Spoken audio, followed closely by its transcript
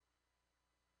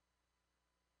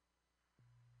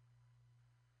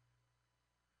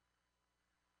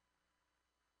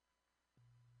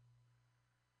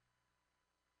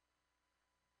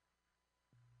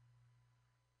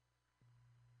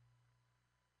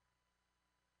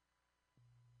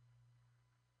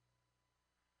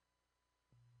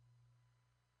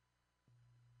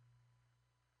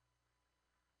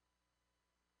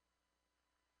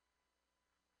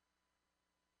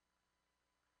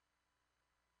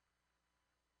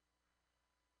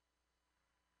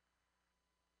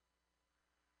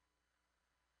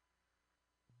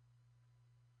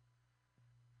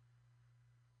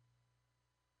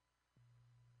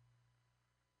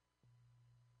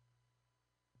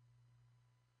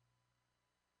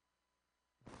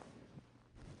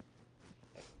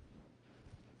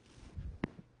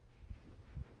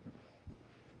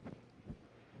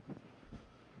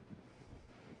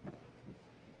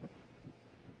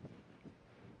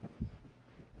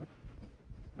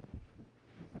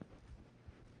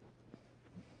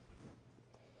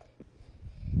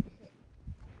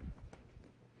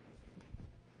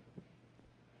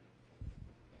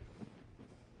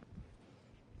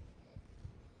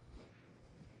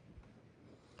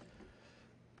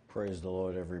Praise the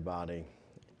Lord, everybody.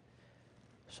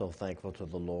 So thankful to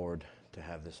the Lord to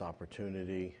have this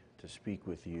opportunity to speak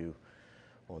with you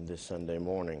on this Sunday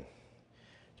morning,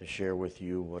 to share with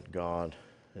you what God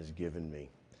has given me.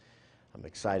 I'm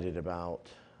excited about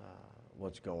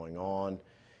what's going on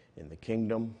in the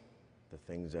kingdom, the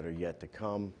things that are yet to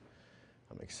come.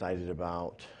 I'm excited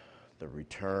about the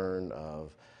return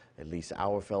of at least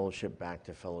our fellowship back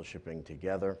to fellowshipping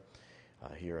together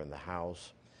here in the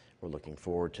house. We're looking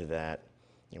forward to that,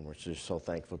 and we're just so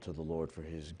thankful to the Lord for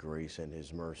His grace and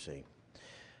His mercy.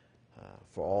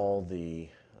 For all the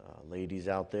ladies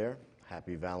out there,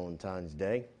 happy Valentine's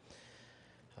Day.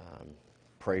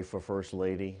 Pray for First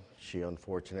Lady. She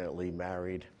unfortunately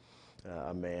married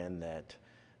a man that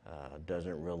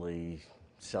doesn't really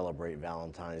celebrate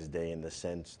Valentine's Day in the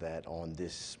sense that on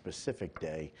this specific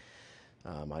day,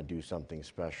 I do something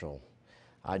special.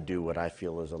 I do what I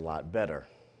feel is a lot better.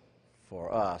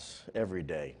 For us, every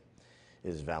day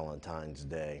is Valentine's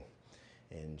Day,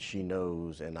 and she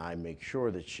knows, and I make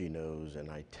sure that she knows,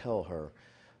 and I tell her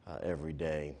every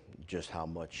day just how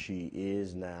much she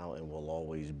is now and will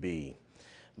always be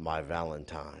my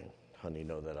Valentine. Honey,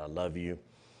 know that I love you,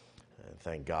 and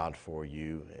thank God for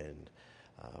you, and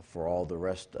for all the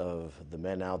rest of the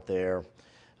men out there,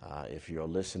 if you're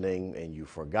listening and you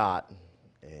forgot,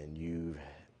 and you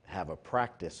have a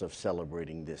practice of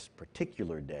celebrating this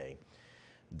particular day,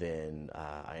 then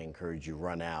I encourage you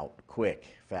run out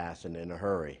quick, fast, and in a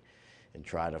hurry, and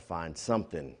try to find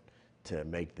something to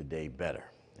make the day better.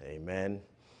 Amen.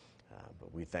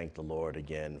 But we thank the Lord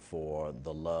again for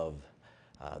the love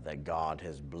that God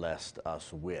has blessed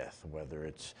us with, whether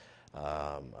it's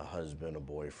a husband, a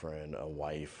boyfriend, a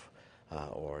wife,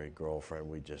 or a girlfriend.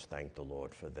 We just thank the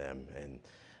Lord for them and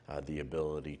the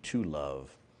ability to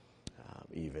love,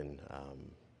 even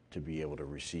to be able to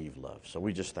receive love. So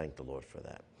we just thank the Lord for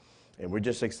that. And we're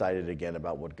just excited again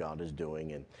about what God is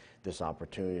doing and this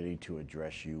opportunity to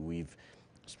address you. We've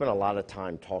spent a lot of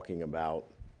time talking about,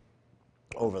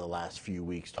 over the last few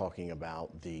weeks, talking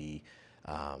about the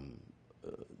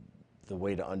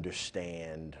way to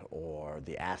understand, or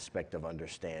the aspect of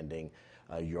understanding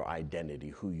your identity,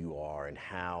 who you are, and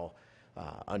how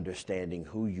understanding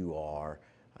who you are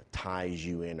ties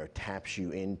you in or taps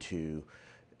you into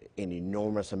an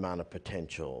enormous amount of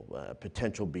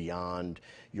potential beyond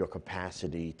your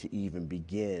capacity to even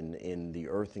begin in the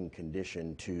earthly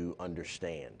condition to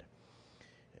understand.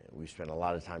 We spent a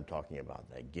lot of time talking about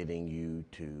that, getting you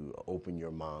to open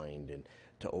your mind and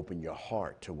to open your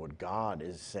heart to what God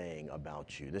is saying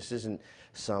about you. This isn't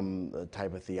some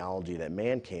type of theology that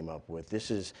man came up with.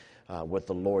 This is what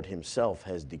the Lord Himself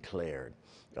has declared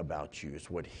about you. It's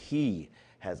what He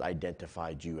has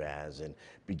identified you as, and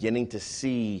beginning to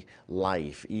see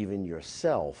life, even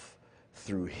yourself,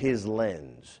 through His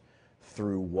lens,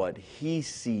 through what He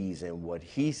sees and what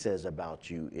He says about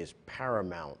you, is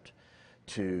paramount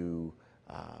to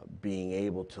being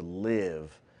able to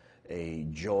live a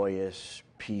joyous,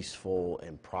 peaceful,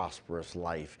 and prosperous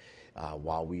life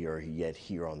while we are yet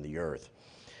here on the earth.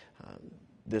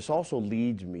 This also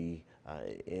leads me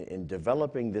in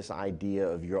developing this idea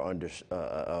of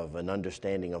of an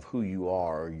understanding of who you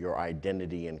are, your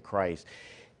identity in Christ.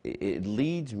 It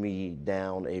leads me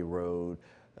down a road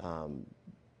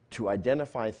to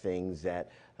identify things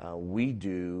that we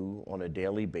do on a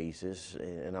daily basis,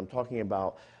 and I'm talking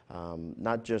about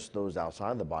not just those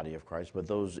outside the body of Christ, but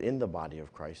those in the body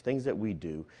of Christ, things that we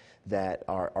do that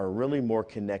are really more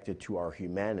connected to our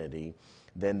humanity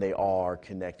than they are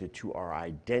connected to our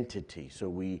identity.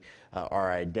 So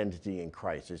our identity in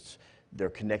Christ, they're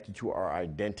connected to our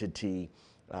identity,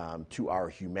 to our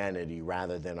humanity,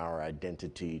 rather than our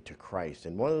identity to Christ.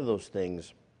 And one of those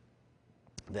things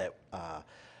that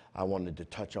I wanted to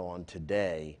touch on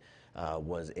today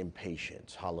was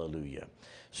impatience. Hallelujah.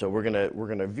 So we're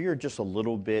gonna veer just a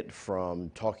little bit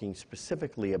from talking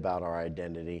specifically about our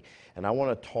identity, and I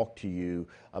want to talk to you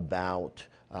about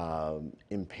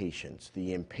impatience,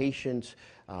 the impatience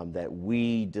that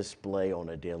we display on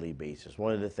a daily basis.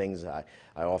 One of the things I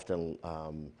often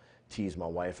tease my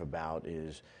wife about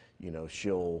is,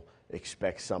 she'll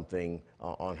expect something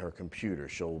on her computer.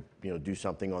 She'll, do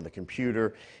something on the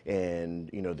computer, and,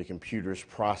 the computer's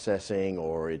processing,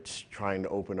 or it's trying to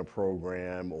open a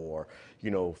program, or,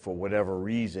 for whatever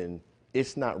reason,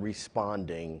 it's not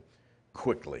responding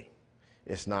quickly.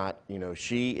 It's not,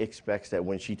 she expects that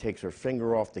when she takes her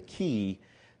finger off the key,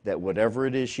 that whatever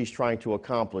it is she's trying to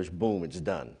accomplish, boom, it's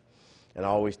done. And I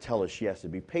always tell her she has to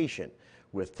be patient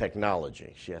with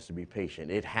technology. She has to be patient.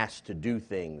 It has to do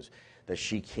things that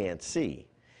she can't see.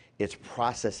 It's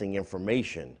processing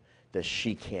information that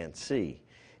she can't see.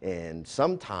 And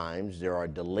sometimes there are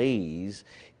delays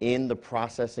in the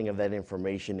processing of that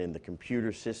information in the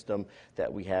computer system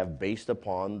that we have based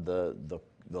upon the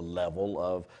level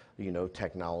of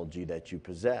technology that you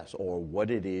possess or what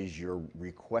it is you're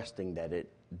requesting that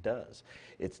it does.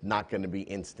 It's not going to be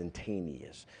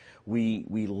instantaneous. We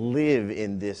live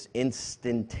in this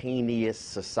instantaneous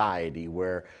society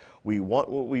where we want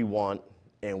what we want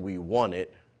and we want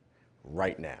it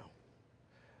right now.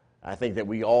 I think that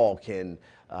we all can,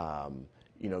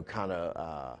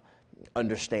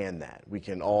 understand that. We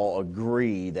can all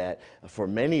agree that for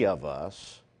many of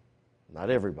us, not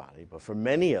everybody, but for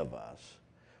many of us,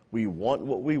 we want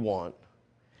what we want,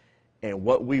 and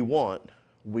what we want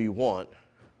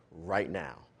right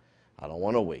now. I don't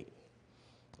want to wait.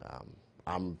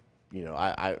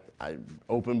 I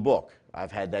open book.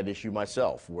 I've had that issue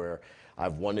myself where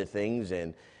I've wanted things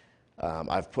and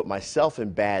I've put myself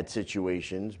in bad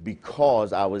situations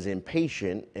because I was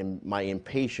impatient, and my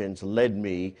impatience led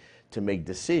me to make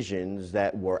decisions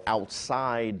that were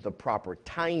outside the proper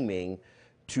timing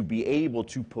to be able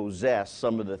to possess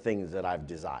some of the things that I've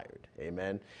desired.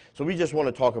 Amen. So we just want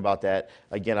to talk about that.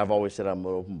 Again, I've always said I'm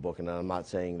an open book, and I'm not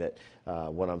saying that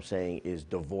what I'm saying is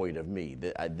devoid of me.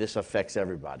 This affects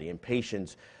everybody.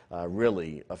 Impatience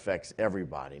really affects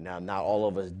everybody. Now, not all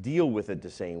of us deal with it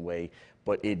the same way,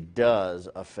 but it does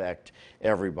affect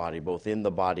everybody, both in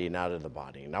the body and out of the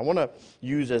body. And I want to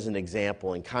use as an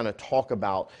example and kind of talk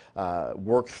about,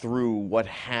 work through what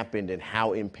happened and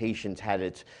how impatience had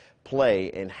its play,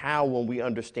 and how, when we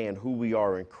understand who we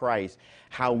are in Christ,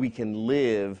 how we can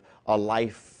live a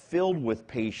life filled with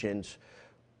patience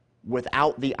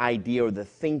without the idea or the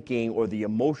thinking or the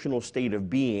emotional state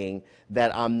of being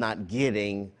that I'm not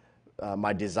getting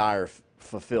my desire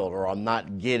fulfilled, or I'm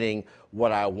not getting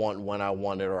what I want when I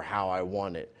want it or how I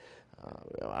want it.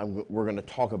 We're going to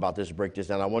talk about this, break this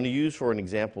down. I want to use for an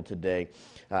example today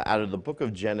out of the book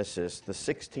of Genesis, the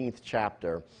 16th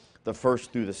chapter, the 1st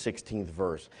through the 16th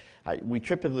verse. We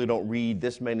typically don't read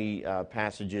this many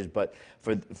passages, but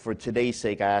for today's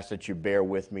sake, I ask that you bear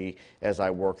with me as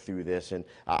I work through this. And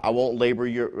I won't labor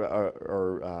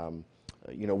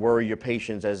worry your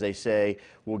patience, as they say.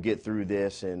 We'll get through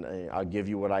this, and I'll give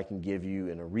you what I can give you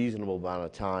in a reasonable amount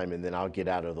of time, and then I'll get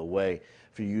out of the way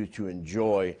for you to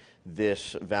enjoy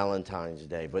this Valentine's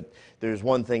Day. But there's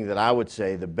one thing that I would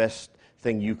say the best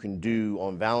thing you can do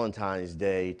on Valentine's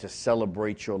Day to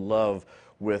celebrate your love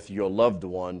with your loved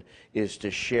one is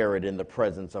to share it in the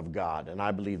presence of God. And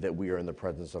I believe that we are in the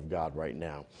presence of God right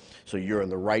now. So you're in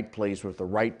the right place with the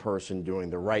right person doing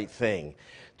the right thing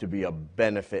to be a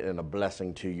benefit and a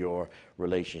blessing to your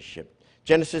relationship.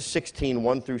 Genesis 16,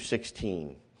 1 through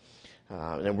 16.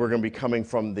 And we're going to be coming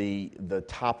from the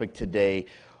topic today,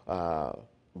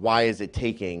 why is it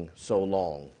taking so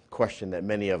long? Question that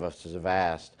many of us have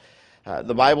asked.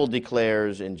 The Bible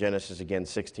declares in Genesis, again,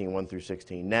 16, 1 through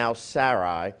 16, Now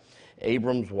Sarai,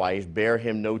 Abram's wife, bare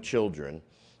him no children,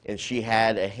 and she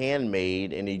had a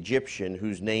handmaid, an Egyptian,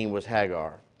 whose name was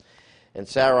Hagar. And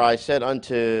Sarai said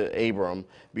unto Abram,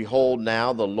 Behold,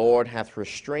 now the Lord hath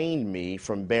restrained me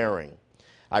from bearing.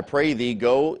 I pray thee,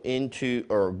 go in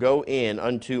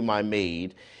unto my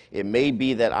maid. It may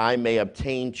be that I may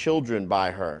obtain children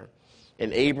by her.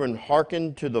 And Abram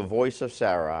hearkened to the voice of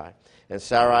Sarai. And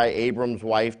Sarai, Abram's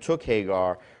wife, took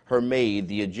Hagar, her maid,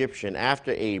 the Egyptian,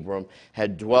 after Abram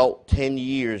had dwelt 10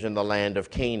 years in the land of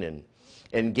Canaan,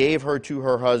 and gave her to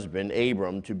her husband,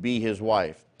 Abram, to be his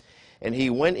wife. And he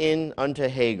went in unto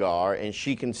Hagar, and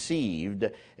she conceived.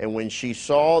 And when she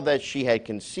saw that she had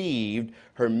conceived,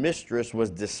 her mistress was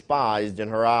despised in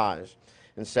her eyes.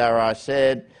 And Sarai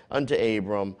said unto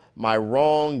Abram, My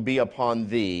wrong be upon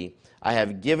thee. I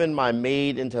have given my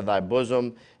maid into thy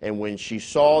bosom. And when she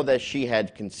saw that she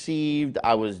had conceived,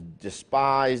 I was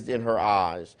despised in her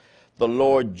eyes. The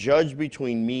Lord judge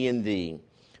between me and thee.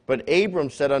 But Abram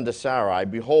said unto Sarai,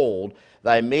 Behold,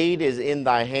 thy maid is in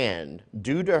thy hand.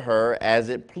 Do to her as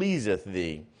it pleaseth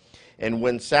thee. And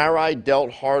when Sarai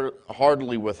dealt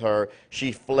hardly with her,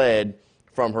 she fled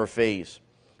from her face.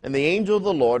 And the angel of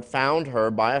the Lord found her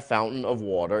by a fountain of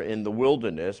water in the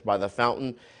wilderness, by the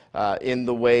fountain in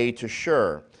the way to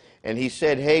Shur. And he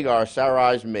said, Hagar,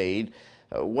 Sarai's maid,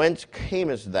 whence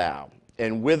camest thou,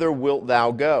 and whither wilt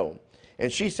thou go?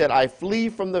 And she said, I flee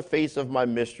from the face of my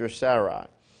mistress Sarai.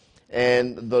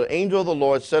 And the angel of the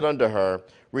Lord said unto her,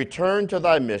 Return to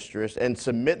thy mistress, and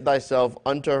submit thyself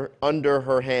under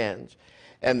her hands.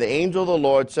 And the angel of the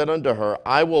Lord said unto her,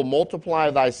 I will multiply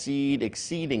thy seed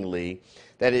exceedingly,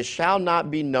 that it shall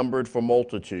not be numbered for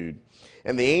multitude.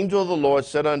 And the angel of the Lord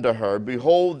said unto her,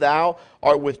 Behold, thou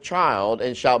art with child,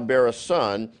 and shalt bear a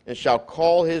son, and shalt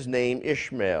call his name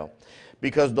Ishmael.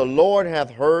 because the Lord hath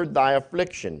heard thy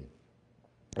affliction.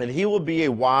 And he will be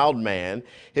a wild man,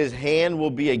 his hand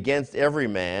will be against every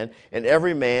man, and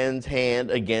every man's hand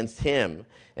against him.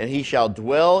 And he shall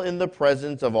dwell in the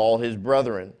presence of all his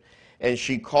brethren. And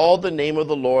she called the name of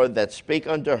the Lord that spake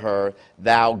unto her,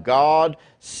 Thou God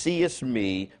seest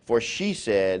me. For she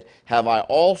said, Have I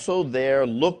also here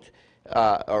looked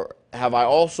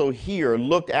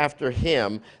after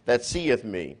him that seeth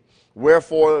me?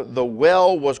 Wherefore the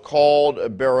well was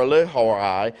called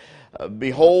Beer-lahai.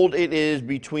 Behold, it is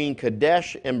between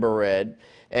Kadesh and Bered.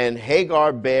 And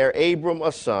Hagar bare Abram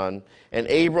a son, and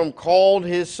Abram called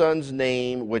his son's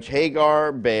name, which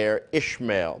Hagar bare,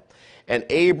 Ishmael. And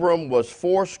Abram was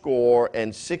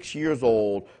 86 years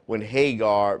old when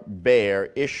Hagar bare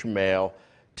Ishmael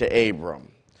to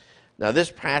Abram. Now, this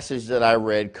passage that I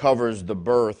read covers the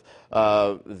birth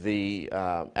of the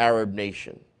Arab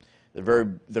nation,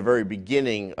 the very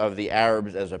beginning of the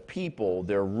Arabs as a people,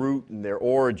 their root and their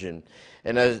origin.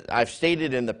 And as I've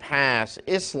stated in the past,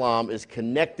 Islam is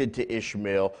connected to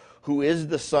Ishmael, who is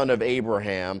the son of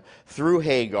Abraham, through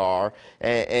Hagar,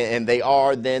 and they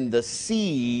are then the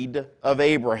seed of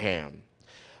Abraham.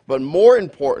 But more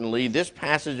importantly, this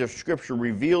passage of Scripture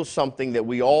reveals something that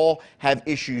we all have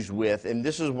issues with, and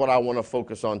this is what I want to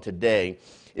focus on today.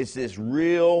 It's this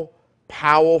real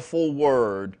powerful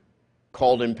word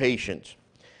called impatience.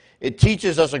 It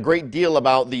teaches us a great deal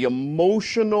about the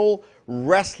emotional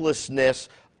restlessness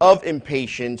of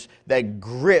impatience that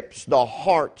grips the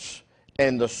hearts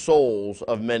and the souls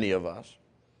of many of us.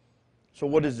 So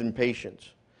what is impatience?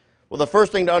 Well, the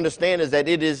first thing to understand is that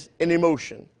it is an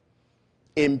emotion.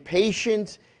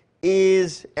 Impatience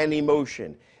is an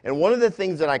emotion. And one of the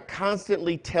things that I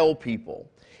constantly tell people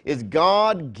is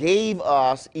God gave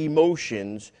us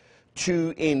emotions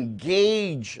to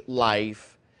engage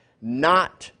life,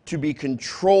 not to be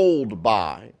controlled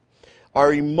by.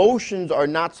 Our emotions are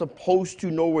not supposed to,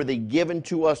 nor were they given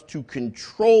to us to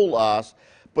control us,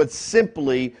 but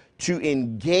simply to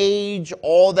engage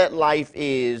all that life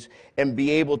is and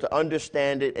be able to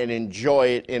understand it and enjoy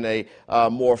it in a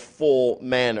more full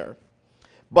manner.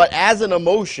 But as an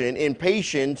emotion,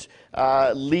 impatience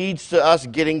leads to us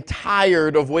getting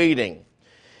tired of waiting.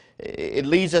 It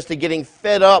leads us to getting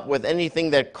fed up with anything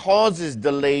that causes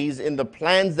delays in the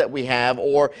plans that we have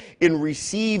or in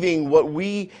receiving what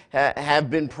we have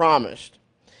been promised.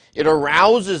 It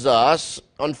arouses us,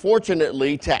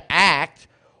 unfortunately, to act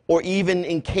or even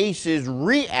in cases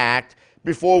react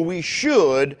before we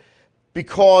should,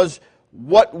 because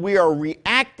what we are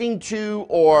reacting to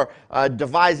or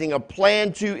devising a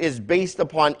plan to is based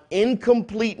upon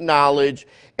incomplete knowledge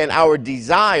and our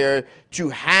desire to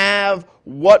have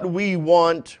what we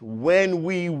want when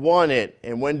we want it.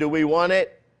 And when do we want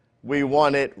it? We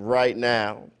want it right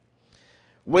now.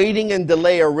 Waiting and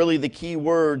delay are really the key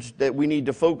words that we need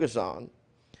to focus on.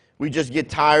 We just get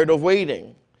tired of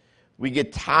waiting. We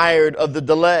get tired of the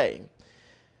delay.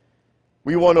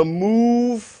 We want to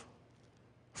move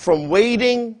from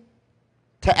waiting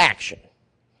to action.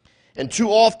 And too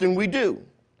often we do.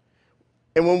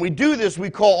 And when we do this, we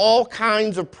cause all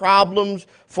kinds of problems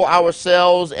for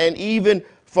ourselves and even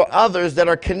for others that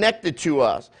are connected to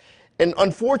us. And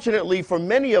unfortunately, for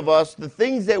many of us, the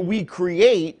things that we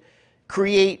create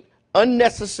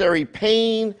unnecessary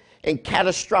pain and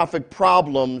catastrophic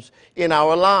problems in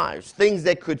our lives, things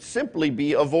that could simply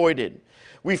be avoided.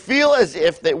 We feel as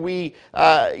if that we,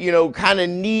 kind of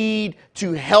need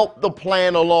to help the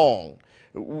plan along.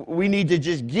 We need to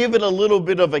just give it a little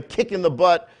bit of a kick in the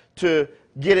butt to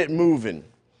get it moving.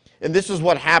 And this is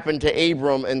what happened to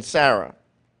Abram and Sarah.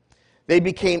 They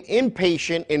became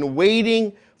impatient in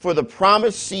waiting for the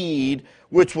promised seed,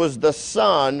 which was the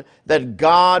son that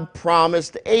God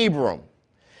promised Abram.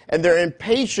 And their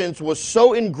impatience was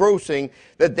so engrossing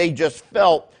that they just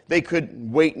felt they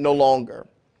could wait no longer.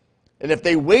 And if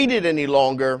they waited any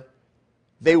longer,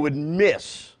 they would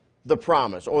miss the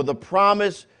promise, or the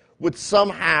promise would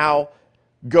somehow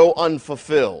go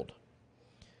unfulfilled.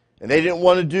 And they didn't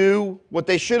want to do what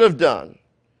they should have done,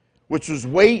 which was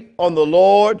wait on the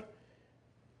Lord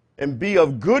and be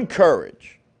of good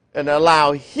courage and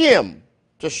allow Him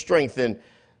to strengthen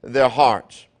their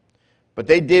hearts. But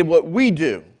they did what we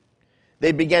do.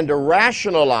 They began to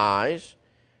rationalize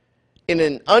in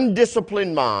an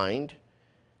undisciplined mind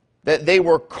that they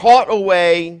were caught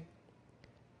away,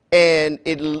 and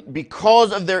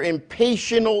because of their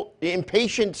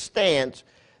impatient stance,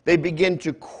 they begin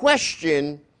to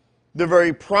question the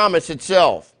very promise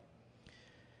itself.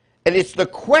 And it's the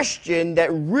question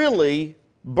that really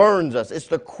burns us. It's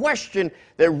the question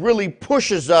that really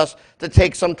pushes us to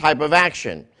take some type of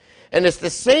action. And it's the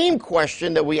same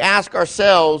question that we ask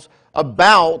ourselves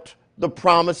about the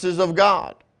promises of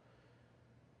God.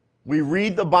 We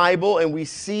read the Bible and we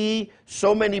see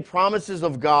so many promises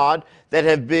of God that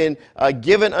have been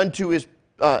given unto his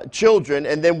children,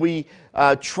 and then we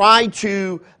try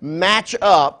to match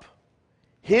up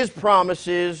his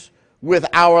promises with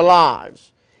our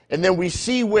lives. And then we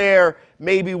see where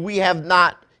maybe we have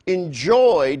not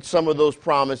enjoyed some of those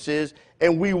promises,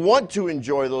 and we want to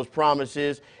enjoy those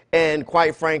promises, and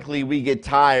quite frankly, we get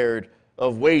tired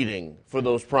of waiting for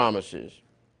those promises.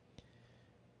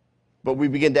 But we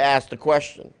begin to ask the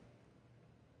question.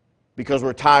 Because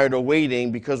we're tired of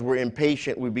waiting, because we're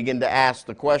impatient, we begin to ask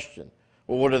the question.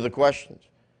 Well, what are the questions?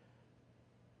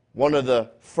 One of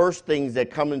the first things that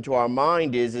come into our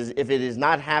mind is if it is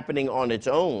not happening on its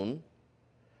own,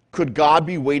 could God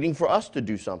be waiting for us to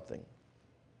do something?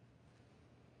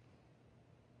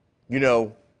 You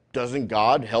know, doesn't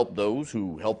God help those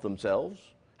who help themselves?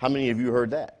 How many of you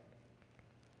heard that?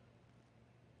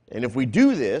 And if we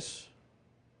do this,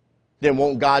 then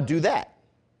won't God do that?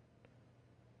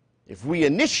 If we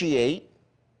initiate,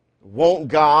 won't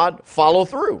God follow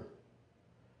through?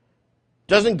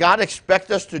 Doesn't God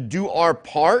expect us to do our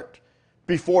part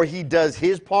before he does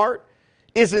his part?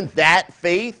 Isn't that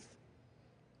faith?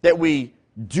 That we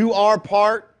do our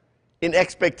part in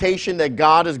expectation that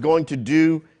God is going to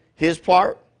do his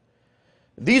part?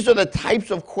 These are the types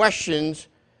of questions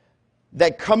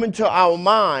that come into our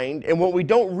mind, and what we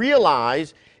don't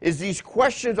realize is these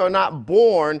questions are not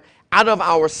born out of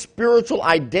our spiritual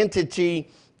identity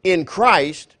in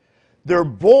Christ. They're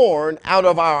born out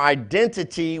of our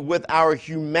identity with our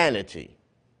humanity,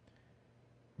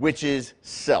 which is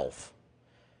self.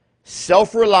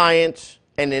 Self-reliance,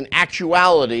 and in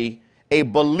actuality, a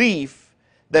belief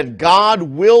that God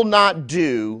will not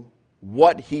do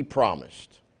what he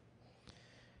promised.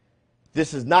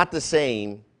 This is not the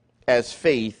same as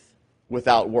faith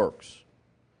without works.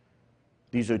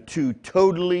 These are two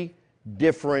totally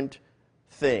different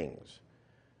things.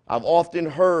 I've often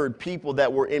heard people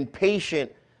that were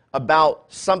impatient about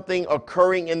something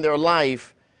occurring in their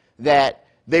life, that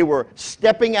they were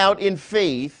stepping out in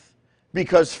faith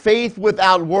because faith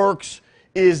without works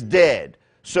is dead.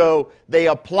 So they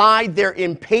applied their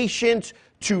impatience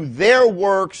to their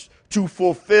works to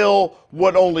fulfill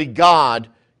what only God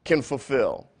can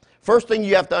fulfill. First thing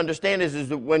you have to understand is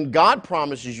that when God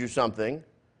promises you something,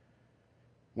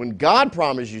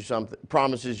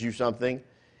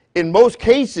 in most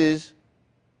cases,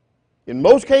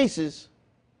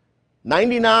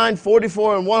 99,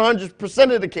 44, and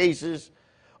 100% of the cases,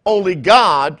 only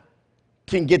God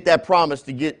can get that promise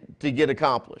to get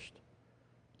accomplished.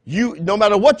 No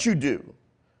matter what you do,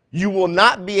 you will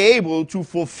not be able to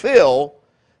fulfill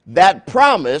that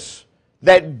promise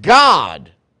that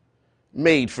God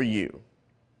made for you.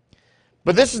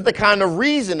 But this is the kind of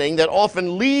reasoning that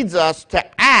often leads us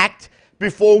to act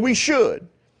before we should.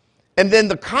 And then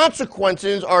the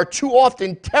consequences are too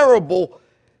often terrible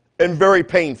and very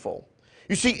painful.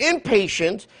 You see,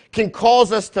 impatience can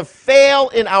cause us to fail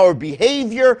in our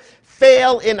behavior,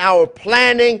 fail in our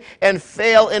planning, and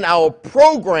fail in our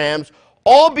programs,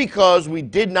 all because we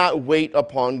did not wait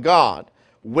upon God.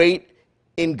 Wait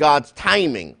in God's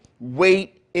timing.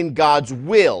 Wait in God's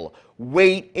will.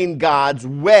 Wait in God's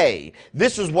way.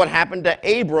 This is what happened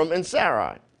to Abram and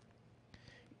Sarai.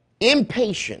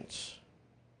 Impatience.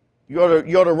 You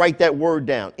ought to write that word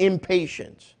down.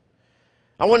 Impatience.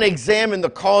 I want to examine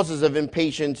the causes of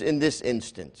impatience in this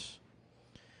instance.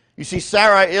 You see,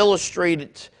 Sarai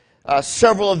illustrated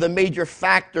several of the major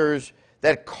factors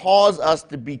that cause us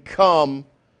to become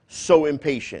so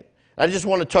impatient. I just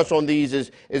want to touch on these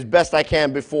as best I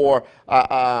can before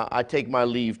I take my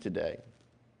leave today.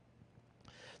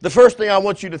 The first thing I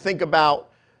want you to think about,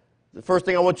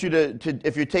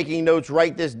 if you're taking notes,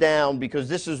 write this down, because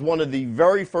this is one of the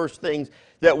very first things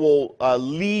that will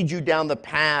lead you down the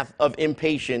path of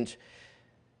impatience,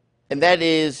 and that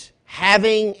is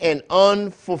having an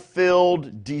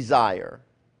unfulfilled desire.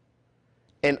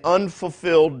 An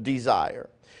unfulfilled desire.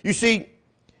 You see,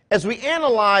 as we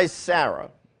analyze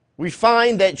Sarah, we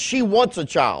find that she wants a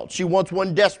child. She wants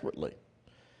one desperately.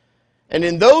 And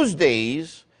in those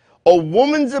days, a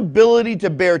woman's ability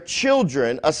to bear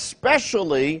children,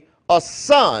 especially a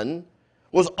son,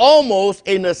 was almost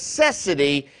a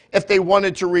necessity if they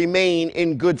wanted to remain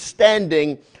in good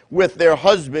standing with their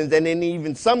husbands, and in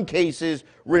even some cases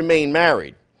remain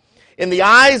married. In the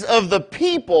eyes of the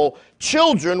people,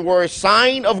 children were a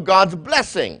sign of God's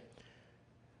blessing.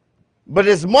 But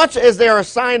as much as they are a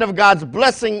sign of God's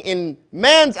blessing in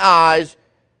man's eyes,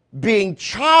 being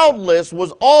childless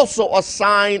was also a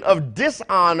sign of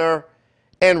dishonor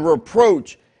and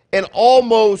reproach, and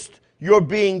almost you're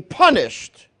being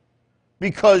punished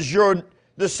because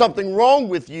there's something wrong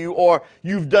with you, or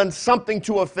you've done something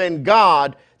to offend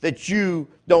God that you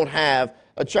don't have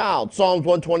a child. Psalms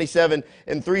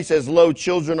 127:3 says, "Lo,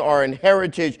 children are an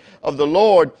heritage of the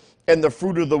Lord, and the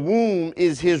fruit of the womb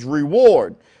is his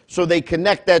reward." So they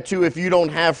connect that to, if you don't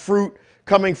have fruit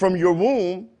coming from your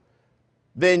womb,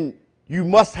 then you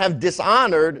must have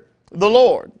dishonored the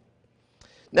Lord.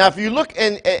 Now, if you look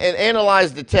and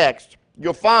analyze the text,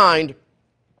 you'll find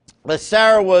that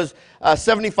Sarah was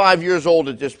 75 years old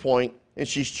at this point, and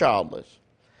she's childless.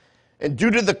 And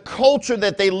due to the culture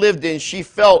that they lived in, she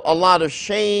felt a lot of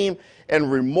shame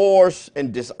and remorse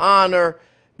and dishonor,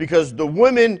 because the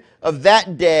women of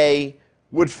that day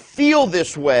would feel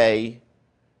this way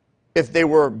if they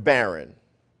were barren.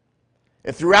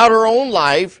 And throughout her own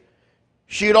life,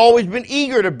 she had always been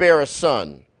eager to bear a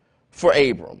son for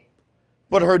Abram.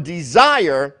 But her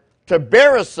desire to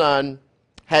bear a son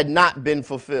had not been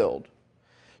fulfilled.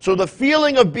 So the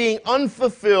feeling of being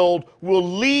unfulfilled will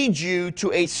lead you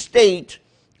to a state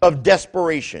of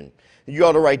desperation. You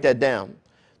ought to write that down.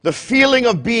 The feeling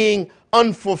of being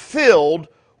unfulfilled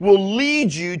will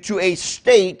lead you to a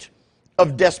state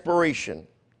of desperation.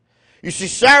 You see,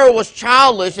 Sarah was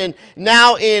childless, and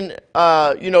now in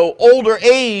older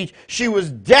age, she was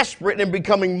desperate and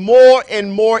becoming more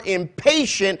and more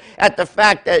impatient at the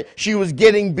fact that she was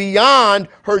getting beyond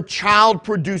her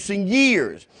child-producing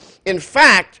years. In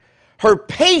fact, her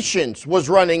patience was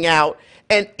running out,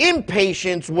 and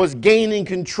impatience was gaining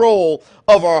control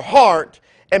of her heart.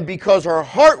 And because her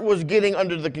heart was getting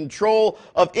under the control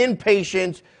of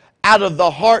impatience, out of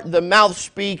the heart the mouth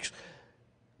speaks.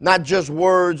 Not just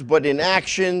words, but in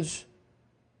actions.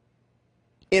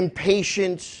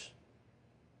 Impatience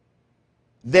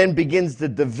then begins to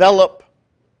develop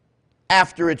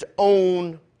after its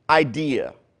own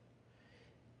idea.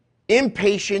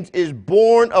 Impatience is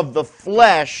born of the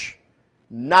flesh,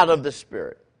 not of the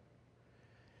spirit.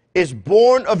 It's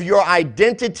born of your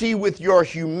identity with your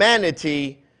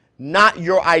humanity, not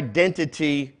your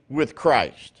identity with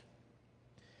Christ.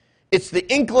 It's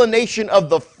the inclination of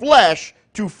the flesh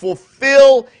to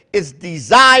fulfill its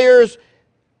desires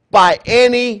by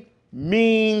any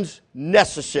means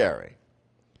necessary.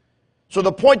 So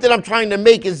the point that I'm trying to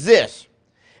make is this: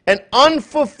 an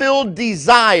unfulfilled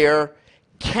desire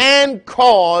can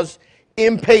cause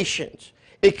impatience.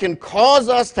 It can cause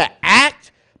us to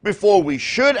act before we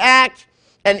should act,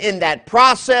 and in that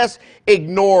process,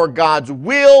 ignore God's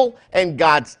will and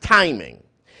God's timing.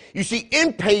 You see,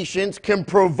 impatience can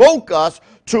provoke us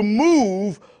to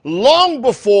move long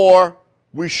before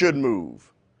we should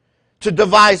move, to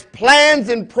devise plans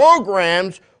and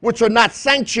programs which are not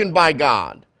sanctioned by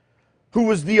God, who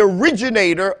was the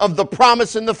originator of the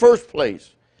promise in the first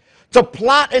place, to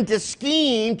plot and to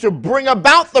scheme to bring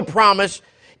about the promise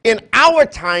in our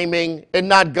timing and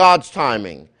not God's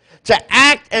timing, to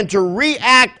act and to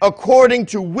react according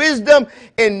to wisdom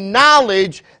and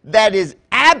knowledge that is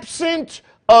absent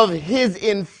of his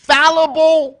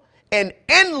infallible and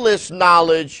endless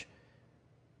knowledge,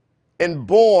 and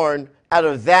born out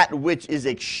of that which is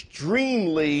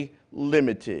extremely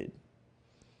limited.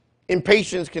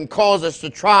 Impatience can cause us to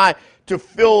try to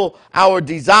fill our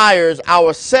desires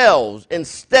ourselves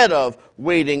instead of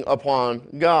waiting upon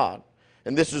God.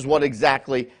 And this is what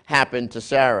exactly happened to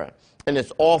Sarah. And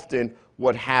it's often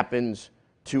what happens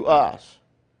to us.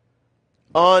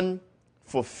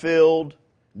 Unfulfilled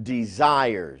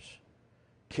desires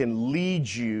can lead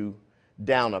you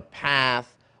down a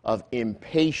path of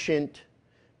impatient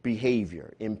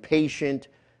behavior, impatient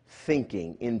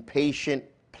thinking, impatient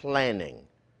planning.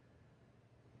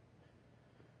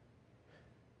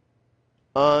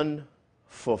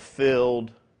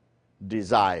 Unfulfilled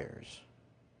desires.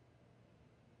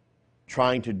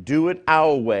 Trying to do it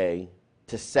our way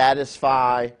to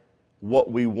satisfy what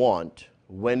we want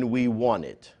when we want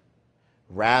it,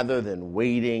 rather than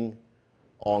waiting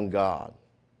on God.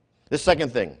 The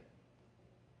second thing,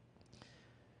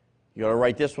 you ought to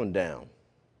write this one down.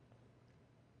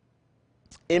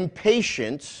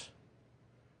 Impatience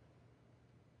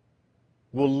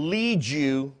will lead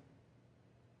you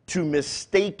to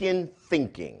mistaken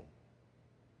thinking.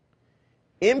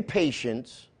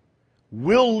 Impatience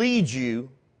will lead you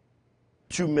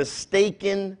to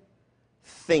mistaken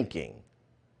thinking.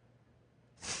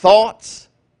 Thoughts,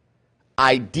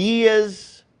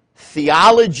 ideas,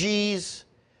 theologies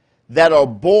that are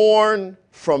born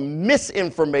from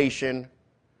misinformation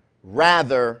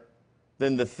rather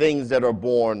than the things that are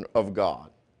born of God.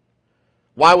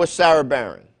 Why was Sarah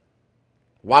barren?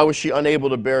 Why was she unable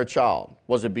to bear a child?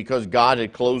 Was it because God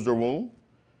had closed her womb?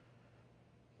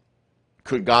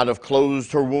 Could God have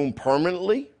closed her womb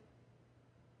permanently?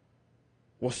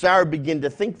 Well, Sarah began to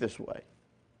think this way.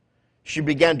 She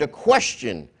began to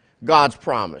question God's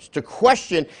promise, to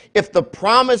question if the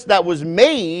promise that was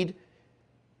made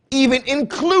even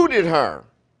included her.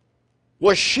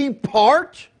 Was she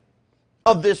part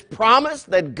of this promise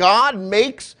that God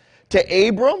makes to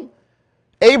Abram?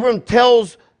 God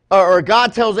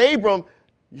tells Abram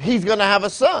he's going to have a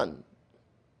son.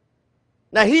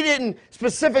 Now, he didn't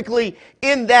specifically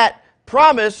in that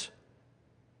promise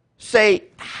say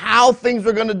how things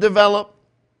were going to develop.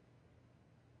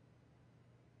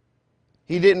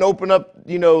 He didn't open up,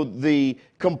 the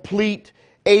complete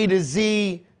A to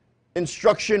Z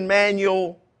instruction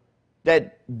manual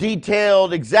that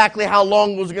detailed exactly how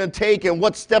long it was going to take and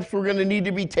what steps were going to need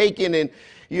to be taken and,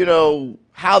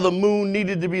 how the moon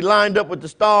needed to be lined up with the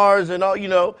stars and all,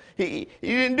 he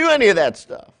didn't do any of that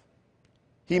stuff.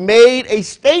 He made a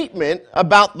statement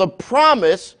about the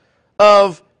promise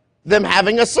of them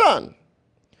having a son.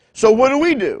 So what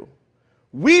do?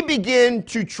 We begin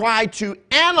to try to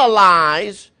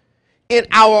analyze in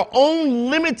our own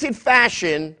limited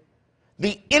fashion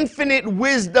the infinite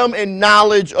wisdom and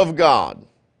knowledge of God.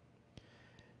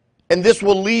 And this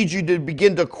will lead you to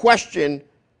begin to question.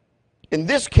 In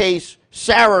this case,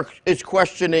 Sarah is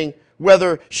questioning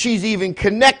whether she's even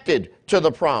connected to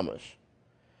the promise.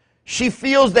 She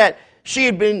feels that she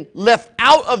had been left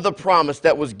out of the promise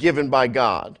that was given by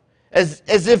God, as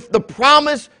if the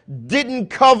promise didn't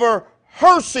cover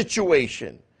her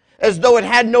situation, as though it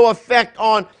had no effect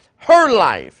on her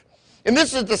life. And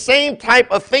this is the same type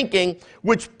of thinking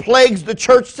which plagues the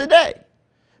church today.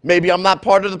 Maybe I'm not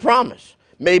part of the promise.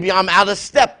 Maybe I'm out of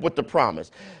step with the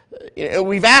promise.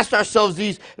 We've asked ourselves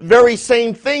these very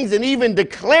same things and even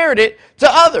declared it to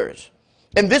others.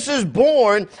 And this is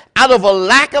born out of a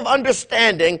lack of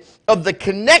understanding of the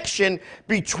connection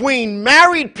between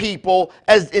married people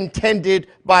as intended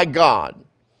by God.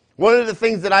 One of the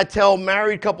things that I tell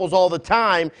married couples all the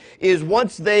time is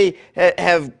once they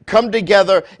have come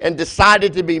together and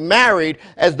decided to be married,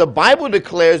 as the Bible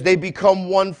declares, they become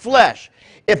one flesh.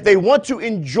 If they want to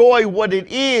enjoy what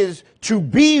it is to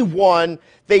be one,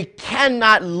 they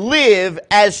cannot live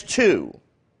as two.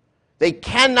 They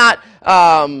cannot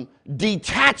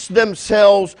detach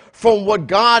themselves from what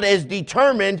God has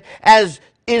determined as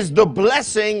is the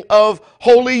blessing of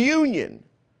holy union.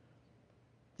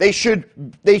 They should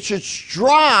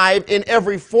strive in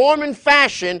every form and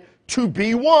fashion to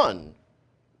be one,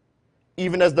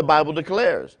 even as the Bible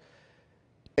declares.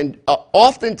 And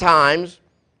oftentimes,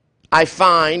 I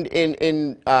find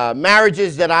in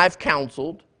marriages that I've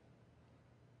counseled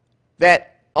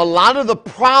that a lot of the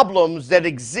problems that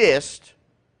exist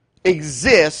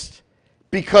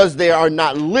because they are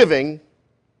not living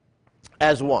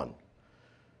as one.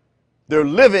 They're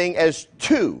living as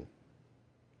two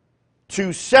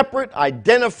separate,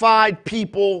 identified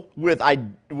people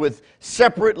with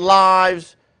separate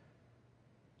lives.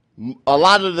 A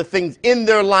lot of the things in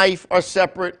their life are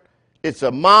separate. It's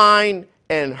a mine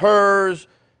and hers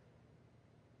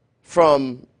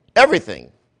from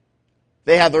everything.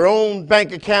 They have their own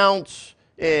bank accounts,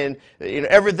 and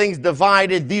everything's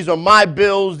divided. These are my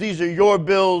bills. These are your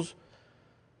bills.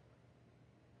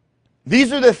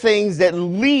 These are the things that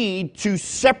lead to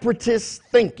separatist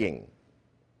thinking,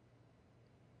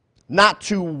 not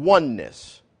to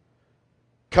oneness,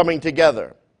 coming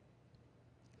together.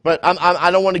 But I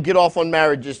don't want to get off on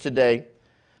marriages today,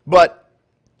 but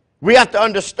we have to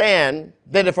understand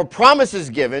that if a promise is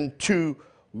given to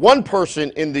one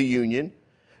person in the union,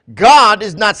 God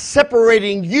is not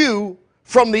separating you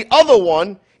from the other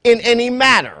one in any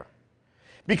matter.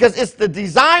 Because it's the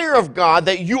desire of God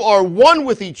that you are one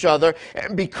with each other,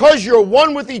 and because you're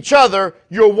one with each other,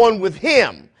 you're one with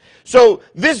Him. So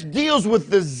this deals with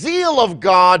the zeal of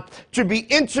God to be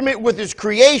intimate with His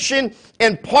creation,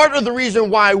 and part of the reason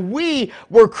why we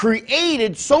were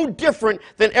created so different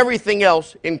than everything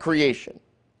else in creation.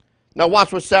 Now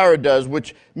watch what Sarah does,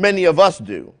 which many of us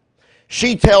do.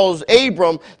 She tells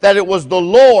Abram that it was the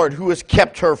Lord who has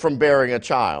kept her from bearing a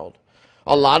child.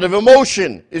 A lot of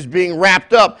emotion is being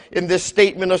wrapped up in this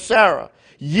statement of Sarah.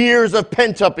 Years of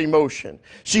pent-up emotion.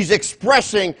 She's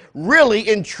expressing, really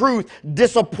in truth,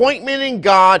 disappointment in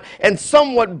God and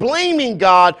somewhat blaming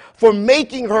God for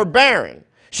making her barren.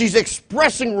 She's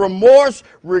expressing remorse,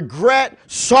 regret,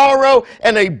 sorrow,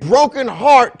 and a broken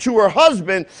heart to her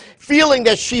husband, feeling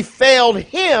that she failed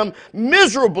him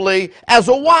miserably as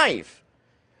a wife.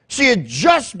 She had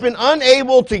just been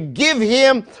unable to give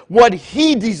him what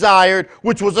he desired,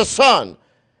 which was a son.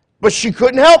 But she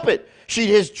couldn't help it.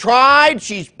 She has tried,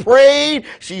 she's prayed,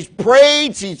 she's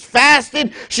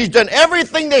fasted, she's done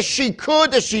everything that she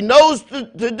could, that she knows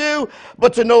to do,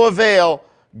 but to no avail.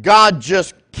 God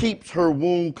just keeps her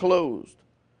wound closed.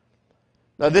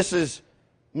 Now this is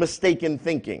mistaken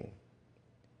thinking.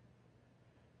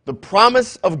 The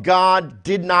promise of God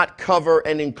did not cover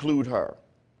and include her.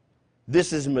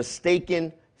 This is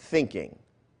mistaken thinking.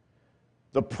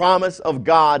 The promise of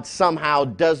God somehow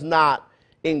does not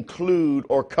include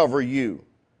or cover you.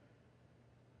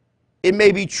 It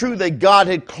may be true that God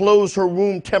had closed her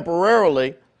womb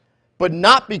temporarily, but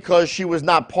not because she was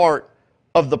not part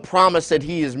of the promise that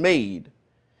he has made.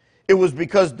 It was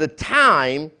because the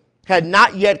time had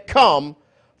not yet come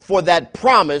for that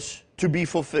promise to be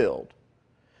fulfilled.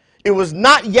 It was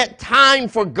not yet time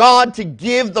for God to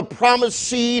give the promised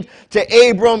seed to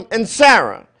Abram and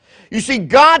Sarah. You see,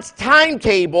 God's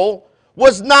timetable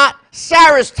was not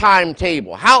Sarah's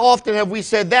timetable. How often have we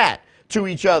said that to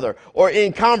each other? Or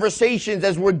in conversations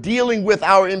as we're dealing with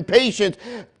our impatience,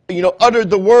 uttered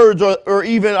the words or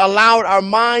even allowed our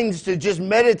minds to just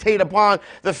meditate upon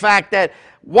the fact that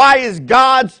why is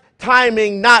God's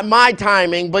timing not my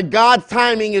timing, but God's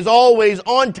timing is always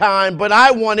on time, but I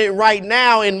want it right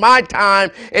now in my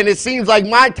time, and it seems like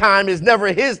my time is never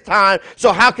his time,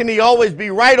 so how can he always be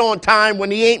right on time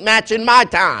when he ain't matching my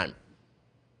time?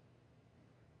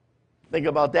 Think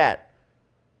about that.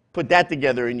 Put that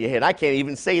together in your head. I can't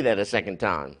even say that a second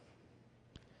time.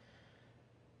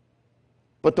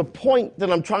 But the point that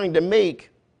I'm trying to make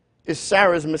is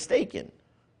Sarah's mistaken.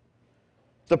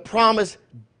 The promise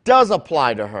does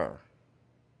apply to her.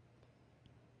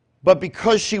 But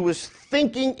because she was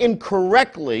thinking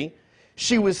incorrectly,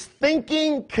 she was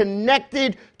thinking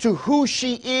connected to who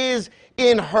she is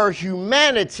in her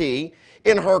humanity,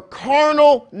 in her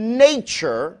carnal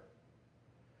nature,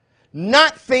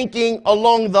 not thinking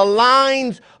along the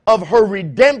lines of her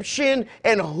redemption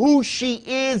and who she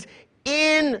is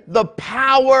in the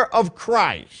power of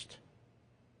Christ.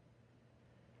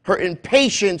 Her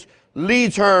impatience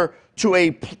leads her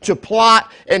to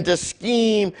plot and to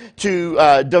scheme,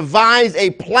 to devise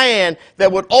a plan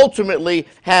that would ultimately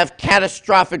have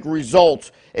catastrophic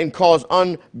results and cause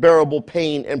unbearable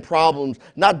pain and problems,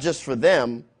 not just for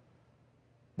them,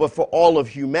 but for all of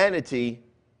humanity,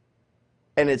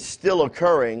 and it's still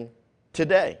occurring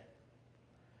today.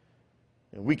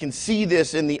 We can see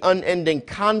this in the unending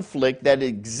conflict that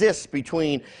exists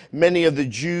between many of the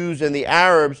Jews and the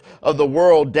Arabs of the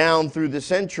world down through the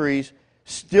centuries,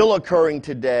 still occurring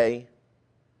today,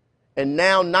 and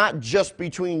now not just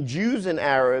between Jews and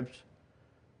Arabs,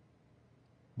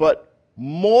 but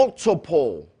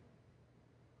multiple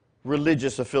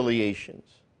religious affiliations.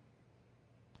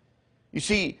 You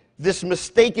see, this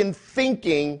mistaken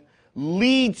thinking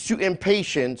leads to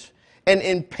impatience, and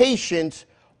impatience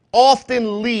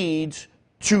often leads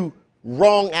to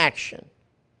wrong action.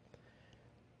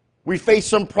 We face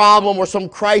some problem or some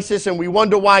crisis and we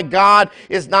wonder why God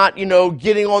is not,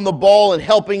 getting on the ball and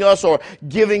helping us or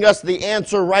giving us the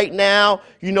answer right now,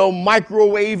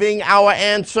 microwaving our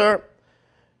answer.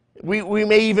 We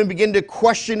may even begin to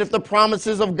question if the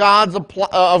promises of God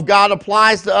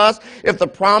applies to us, if the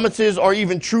promises are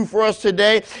even true for us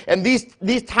today. And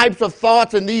these types of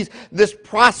thoughts and this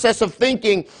process of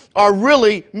thinking are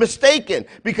really mistaken,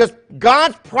 because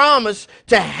God's promise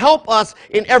to help us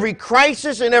in every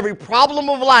crisis and every problem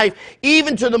of life,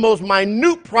 even to the most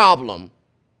minute problem,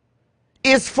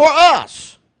 is for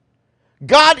us.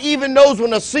 God even knows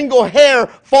when a single hair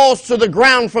falls to the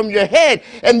ground from your head.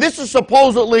 And this is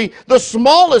supposedly the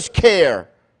smallest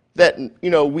care that,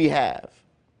 we have.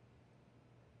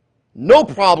 No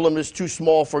problem is too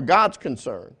small for God's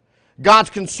concern. God's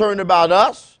concerned about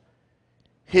us.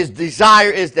 His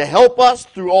desire is to help us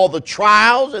through all the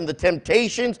trials and the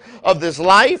temptations of this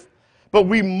life. But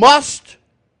we must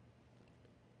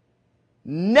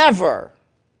never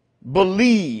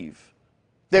believe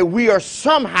that we are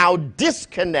somehow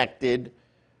disconnected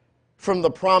from the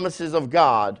promises of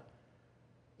God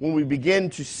when we begin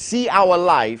to see our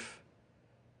life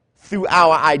through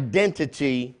our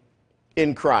identity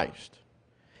in Christ.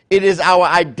 It is our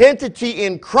identity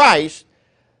in Christ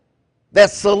that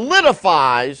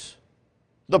solidifies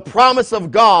the promise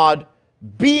of God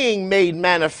being made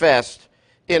manifest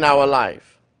in our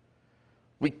life.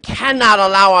 We cannot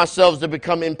allow ourselves to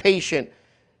become impatient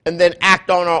and then act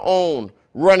on our own,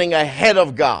 running ahead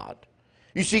of God.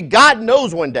 You see, God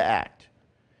knows when to act.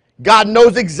 God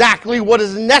knows exactly what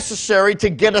is necessary to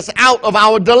get us out of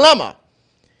our dilemma.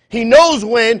 He knows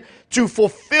when to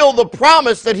fulfill the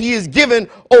promise that he has given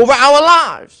over our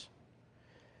lives.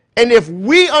 And if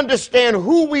we understand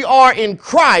who we are in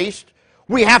Christ,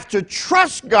 We have to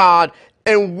trust God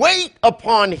and wait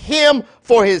upon him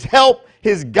for his help,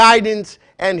 his guidance,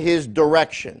 and his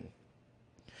direction.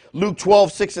 Luke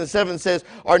 12:6-7 says,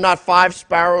 "Are not 5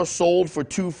 sparrows sold for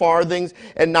 2 farthings,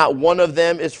 and not one of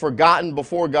them is forgotten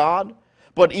before God?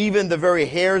 But even the very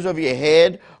hairs of your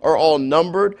head are all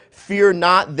numbered. Fear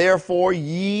not, therefore,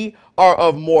 ye are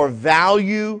of more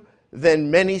value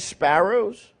than many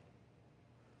sparrows."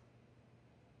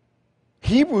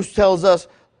 Hebrews tells us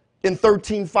in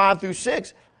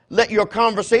 13:5-6, "Let your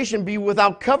conversation be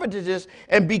without covetousness,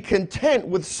 and be content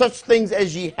with such things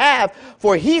as ye have.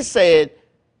 For he said,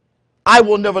 I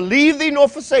will never leave thee nor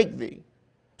forsake thee,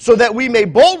 so that we may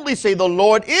boldly say, the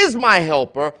Lord is my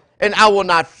helper, and I will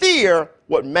not fear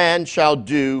what man shall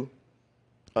do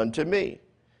unto me."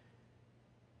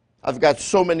 I've got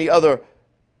so many other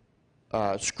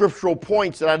scriptural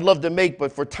points that I'd love to make,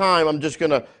 but for time, I'm just going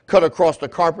to cut across the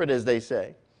carpet, as they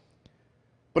say.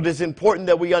 But it's important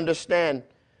that we understand,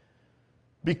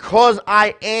 because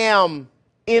I am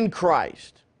in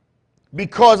Christ,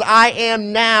 because I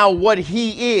am now what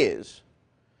he is,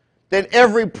 then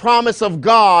every promise of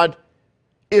God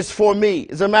is for me.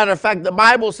 As a matter of fact, the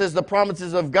Bible says the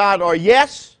promises of God are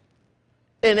yes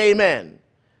and amen.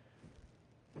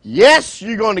 Yes,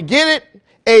 you're going to get it.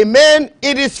 Amen,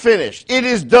 it is finished. It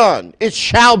is done. It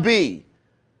shall be.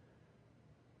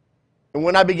 And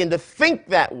when I begin to think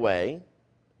that way,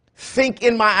 think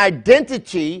in my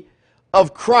identity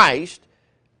of Christ,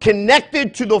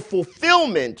 connected to the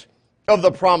fulfillment of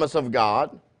the promise of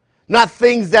God, not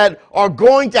things that are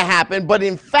going to happen, but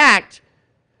in fact,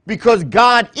 because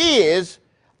God is,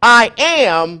 I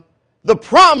am, the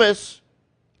promise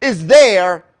is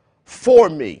there for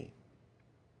me.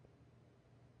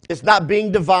 It's not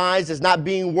being devised, it's not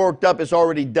being worked up, it's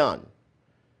already done.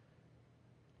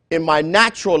 In my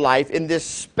natural life, in this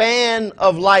span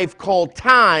of life called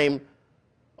time,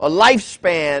 a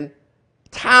lifespan,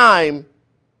 time,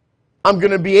 I'm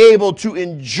going to be able to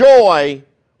enjoy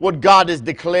what God has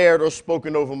declared or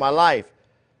spoken over my life.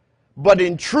 But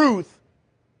in truth,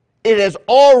 it has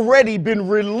already been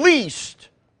released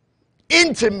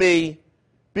into me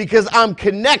because I'm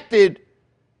connected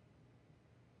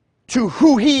to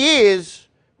who he is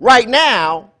right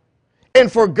now.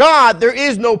 And for God, there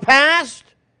is no past,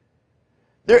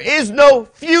 there is no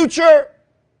future,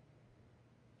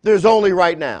 there's only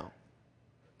right now.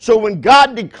 So when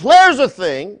God declares a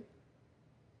thing,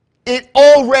 it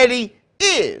already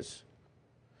is.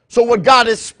 So what God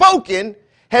has spoken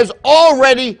has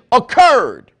already